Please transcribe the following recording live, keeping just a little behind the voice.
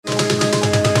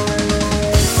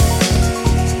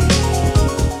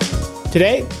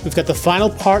Today, we've got the final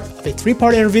part of a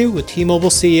three-part interview with T-Mobile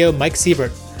CEO Mike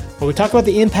Sievert, where we talk about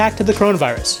the impact of the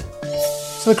coronavirus.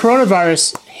 So the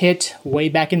coronavirus hit way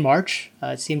back in March.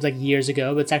 It seems like years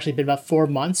ago, but it's actually been about 4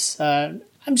 months. I'm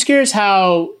just curious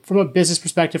how, from a business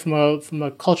perspective, from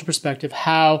a culture perspective,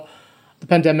 how the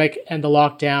pandemic and the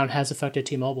lockdown has affected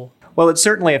T-Mobile. Well, it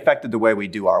certainly affected the way we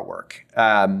do our work.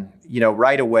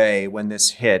 Right away when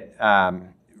this hit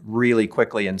really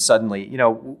quickly and suddenly,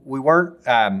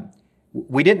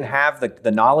 we didn't have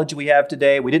the knowledge we have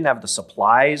today. We didn't have the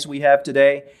supplies we have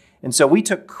today. And so we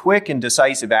took quick and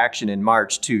decisive action in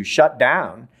March to shut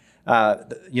down,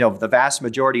 the vast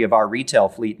majority of our retail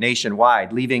fleet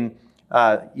nationwide, leaving,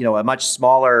 a much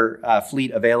smaller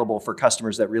fleet available for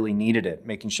customers that really needed it,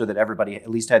 making sure that everybody at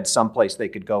least had some place they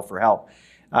could go for help.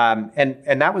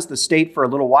 And that was the state for a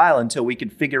little while until we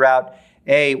could figure out,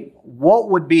 A, what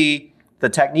would be the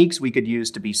techniques we could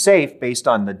use to be safe based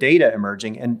on the data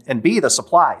emerging, and B, the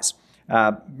supplies.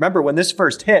 Remember, when this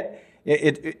first hit,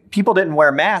 people didn't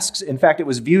wear masks. In fact, it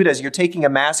was viewed as you're taking a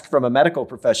mask from a medical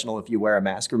professional if you wear a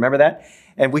mask. Remember that?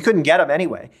 And we couldn't get them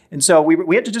anyway. And so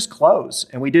we had to just close,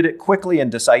 and we did it quickly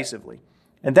and decisively.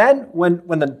 And then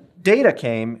when the data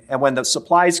came and when the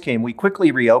supplies came, we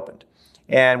quickly reopened.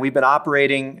 And we've been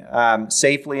operating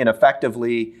safely and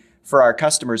effectively for our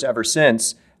customers ever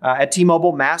since. At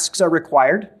T-Mobile, masks are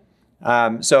required,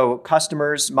 so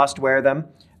customers must wear them.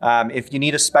 If you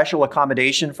need a special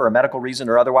accommodation for a medical reason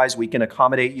or otherwise, we can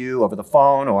accommodate you over the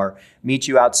phone or meet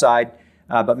you outside.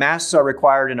 But masks are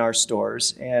required in our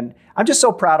stores. And I'm just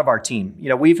so proud of our team.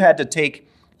 We've had to take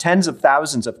tens of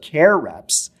thousands of care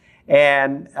reps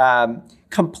and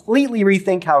completely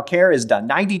rethink how care is done.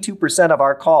 92% of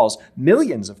our calls,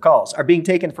 millions of calls, are being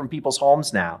taken from people's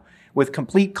homes now, with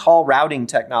complete call routing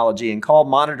technology and call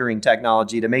monitoring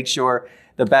technology to make sure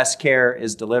the best care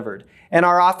is delivered. And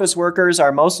our office workers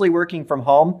are mostly working from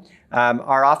home.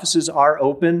 Our offices are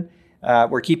open.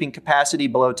 We're keeping capacity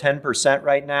below 10%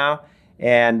 right now.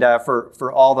 And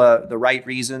for all the right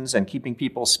reasons and keeping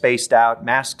people spaced out,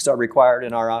 masks are required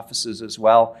in our offices as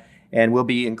well. And we'll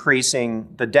be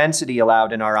increasing the density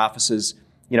allowed in our offices,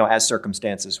 as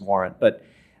circumstances warrant. But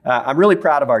I'm really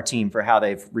proud of our team for how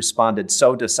they've responded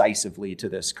so decisively to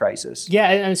this crisis. Yeah,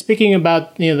 and speaking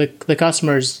about the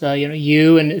customers,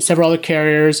 you and several other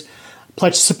carriers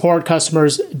pledged to support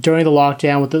customers during the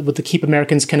lockdown with the Keep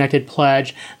Americans Connected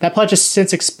pledge. That pledge has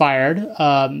since expired.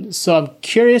 So I'm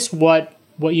curious what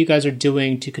you guys are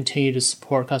doing to continue to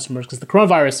support customers, because the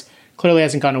coronavirus clearly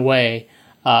hasn't gone away.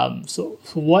 So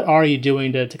what are you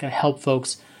doing to kind of help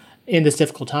folks in this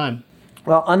difficult time?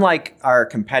 Well, unlike our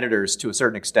competitors to a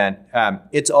certain extent,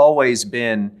 it's always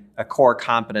been a core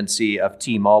competency of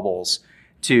T-Mobile's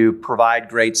to provide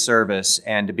great service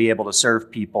and to be able to serve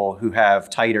people who have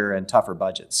tighter and tougher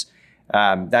budgets.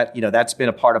 That's been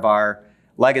a part of our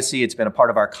legacy. It's been a part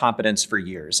of our competence for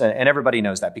years. And everybody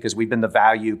knows that because we've been the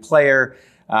value player.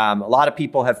 A lot of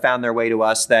people have found their way to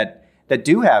us that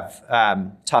do have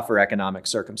tougher economic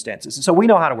circumstances. And so we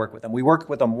know how to work with them. We work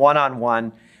with them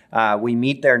one-on-one. We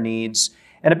meet their needs.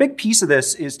 And a big piece of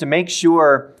this is to make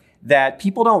sure that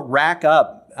people don't rack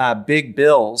up big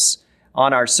bills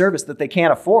on our service that they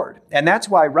can't afford. And that's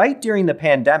why right during the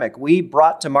pandemic, we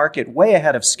brought to market way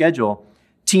ahead of schedule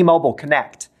T-Mobile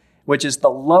Connect, which is the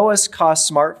lowest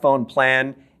cost smartphone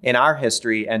plan in our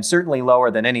history and certainly lower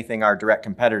than anything our direct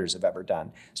competitors have ever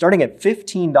done, starting at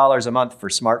 $15 a month for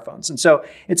smartphones. And so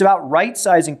it's about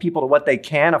right-sizing people to what they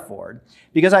can afford.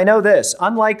 Because I know this,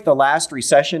 unlike the last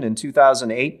recession in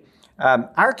 2008,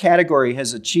 our category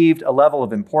has achieved a level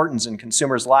of importance in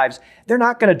consumers' lives. They're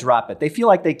not going to drop it. They feel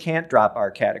like they can't drop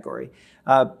our category.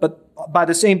 But by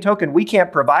the same token, we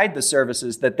can't provide the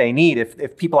services that they need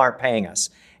if people aren't paying us.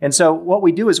 And so what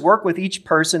we do is work with each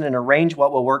person and arrange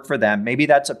what will work for them. Maybe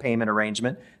that's a payment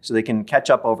arrangement so they can catch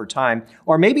up over time.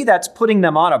 Or maybe that's putting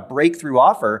them on a breakthrough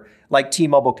offer like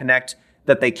T-Mobile Connect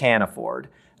that they can afford.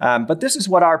 But this is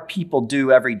what our people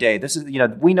do every day. This is,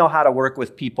 we know how to work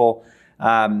with people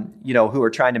who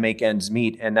are trying to make ends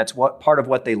meet. And that's part of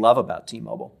what they love about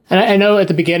T-Mobile. And I know at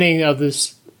the beginning of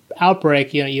this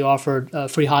outbreak, you offered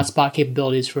free hotspot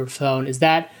capabilities for phone. Is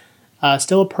that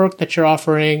still a perk that you're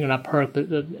offering, or not perk, but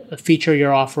a feature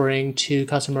you're offering to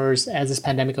customers as this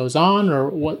pandemic goes on, or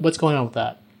what's going on with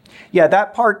that? Yeah,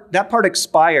 that part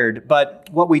expired. But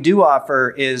what we do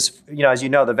offer is, as you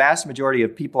know, the vast majority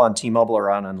of people on T-Mobile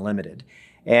are on unlimited.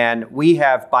 And we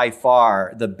have by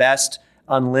far the best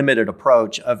unlimited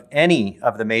approach of any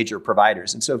of the major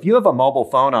providers. And so if you have a mobile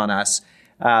phone on us,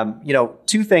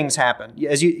 two things happen.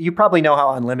 As you probably know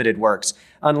how unlimited works.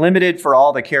 Unlimited for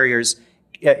all the carriers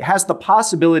it has the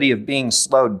possibility of being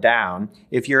slowed down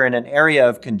if you're in an area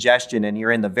of congestion and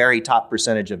you're in the very top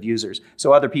percentage of users,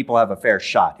 so other people have a fair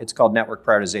shot. It's called network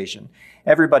prioritization.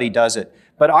 Everybody does it,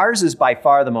 but ours is by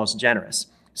far the most generous.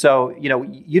 So,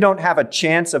 you don't have a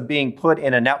chance of being put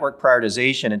in a network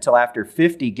prioritization until after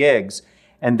 50 gigs,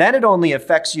 and then it only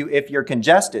affects you if you're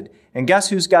congested. And guess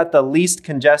who's got the least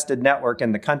congested network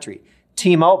in the country?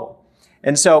 T-Mobile.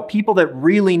 And so people that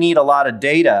really need a lot of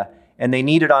data and they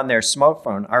need it on their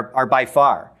smartphone are by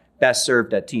far best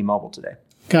served at T-Mobile today.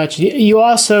 Gotcha. You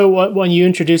also, when you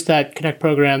introduced that Connect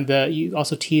program, you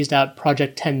also teased out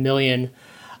Project 10 Million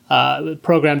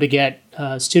program to get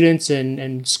students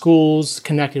and schools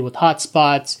connected with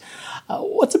hotspots.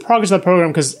 What's the progress of that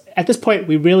program? Because at this point,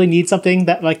 we really need something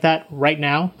like that right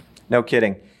now. No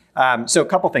kidding. So a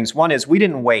couple things. One is we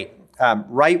didn't wait.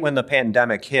 Right when the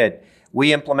pandemic hit,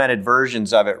 we implemented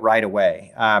versions of it right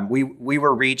away. We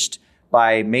were reached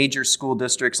by major school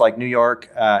districts like New York,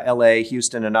 LA,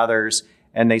 Houston, and others.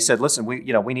 And they said, listen,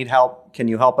 we need help. Can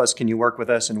you help us? Can you work with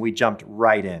us? And we jumped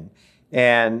right in.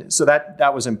 And so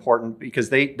that was important because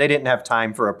they didn't have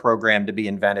time for a program to be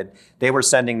invented. They were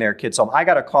sending their kids home. I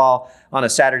got a call on a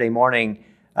Saturday morning,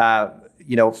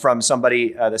 from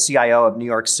somebody, the CIO of New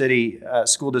York City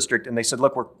school district, and they said,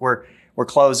 look, we're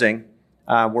closing.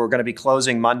 We're going to be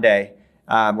closing Monday.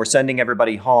 We're sending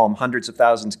everybody home, hundreds of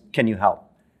thousands. Can you help?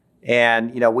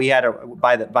 And we had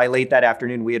by late that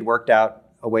afternoon, we had worked out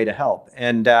a way to help.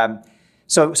 And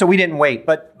so we didn't wait,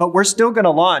 but we're still going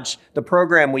to launch the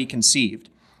program we conceived.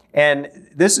 And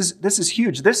this is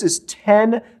huge. This is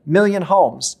 10 million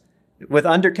homes with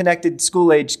underconnected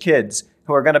school-aged kids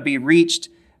who are going to be reached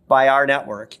by our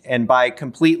network and by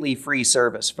completely free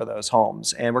service for those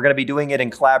homes. And we're going to be doing it in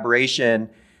collaboration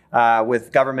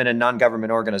with government and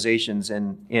non-government organizations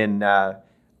in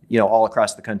all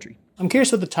across the country. I'm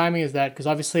curious what the timing is that, because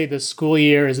obviously the school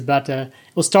year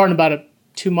will start in about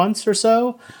 2 months or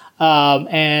so.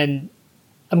 And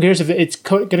I'm curious if it's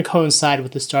going to coincide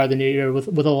with the start of the new year with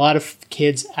a lot of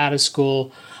kids out of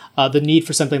school. The need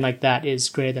for something like that is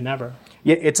greater than ever.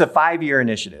 Yeah, it's a 5-year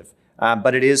initiative,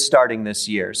 but it is starting this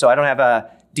year. So I don't have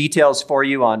details for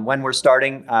you on when we're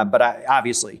starting, but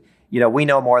obviously, we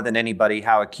know more than anybody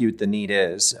how acute the need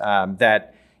is.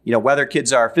 That whether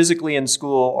kids are physically in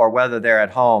school or whether they're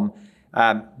at home,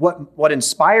 what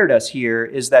inspired us here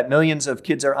is that millions of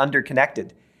kids are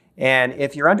underconnected. And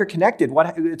if you're underconnected,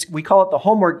 we call it the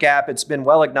homework gap. It's been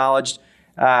well acknowledged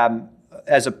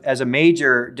as a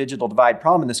major digital divide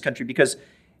problem in this country, because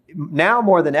now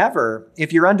more than ever,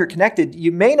 if you're underconnected,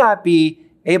 you may not be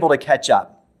able to catch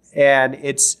up. And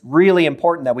it's really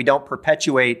important that we don't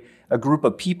perpetuate a group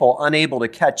of people unable to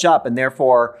catch up and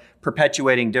therefore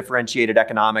perpetuating differentiated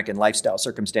economic and lifestyle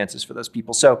circumstances for those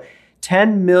people. So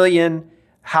 10 million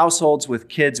households with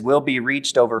kids will be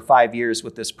reached over 5 years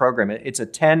with this program. It's a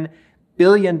 $10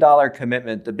 billion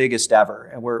commitment, the biggest ever,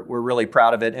 and we're really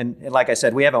proud of it. And like I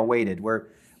said, we haven't waited.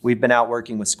 We've been out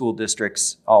working with school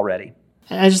districts already.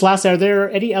 And just lastly, are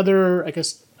there any other,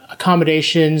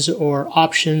 accommodations or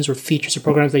options or features or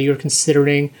programs that you're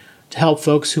considering to help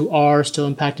folks who are still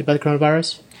impacted by the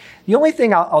coronavirus? The only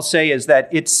thing I'll say is that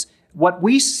it's what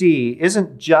we see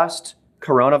isn't just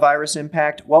coronavirus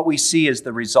impact. What we see is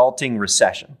the resulting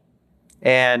recession.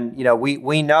 And,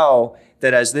 we know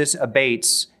that as this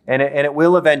abates, and it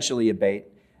will eventually abate,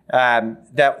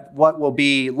 that what will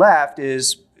be left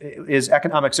is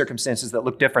economic circumstances that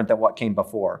look different than what came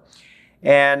before.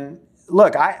 And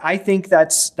look, I think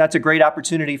that's a great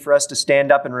opportunity for us to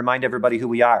stand up and remind everybody who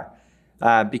we are,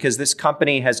 because this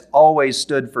company has always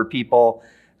stood for people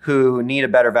who need a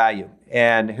better value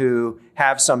and who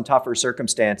have some tougher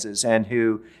circumstances and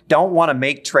who don't want to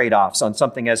make trade-offs on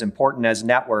something as important as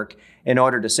network in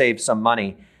order to save some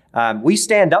money. We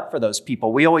stand up for those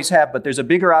people. We always have, but there's a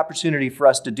bigger opportunity for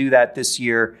us to do that this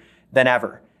year than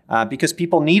ever, because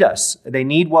people need us. They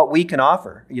need what we can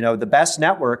offer. The best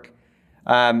network,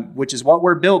 which is what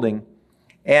we're building,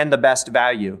 and the best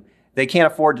value. They can't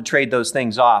afford to trade those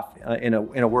things off in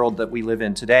a world that we live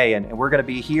in today, and we're going to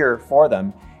be here for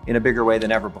them in a bigger way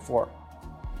than ever before.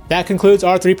 That concludes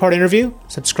our 3-part interview.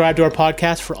 Subscribe to our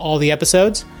podcast for all the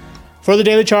episodes. For The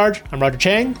Daily Charge, I'm Roger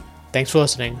Chang. Thanks for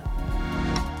listening.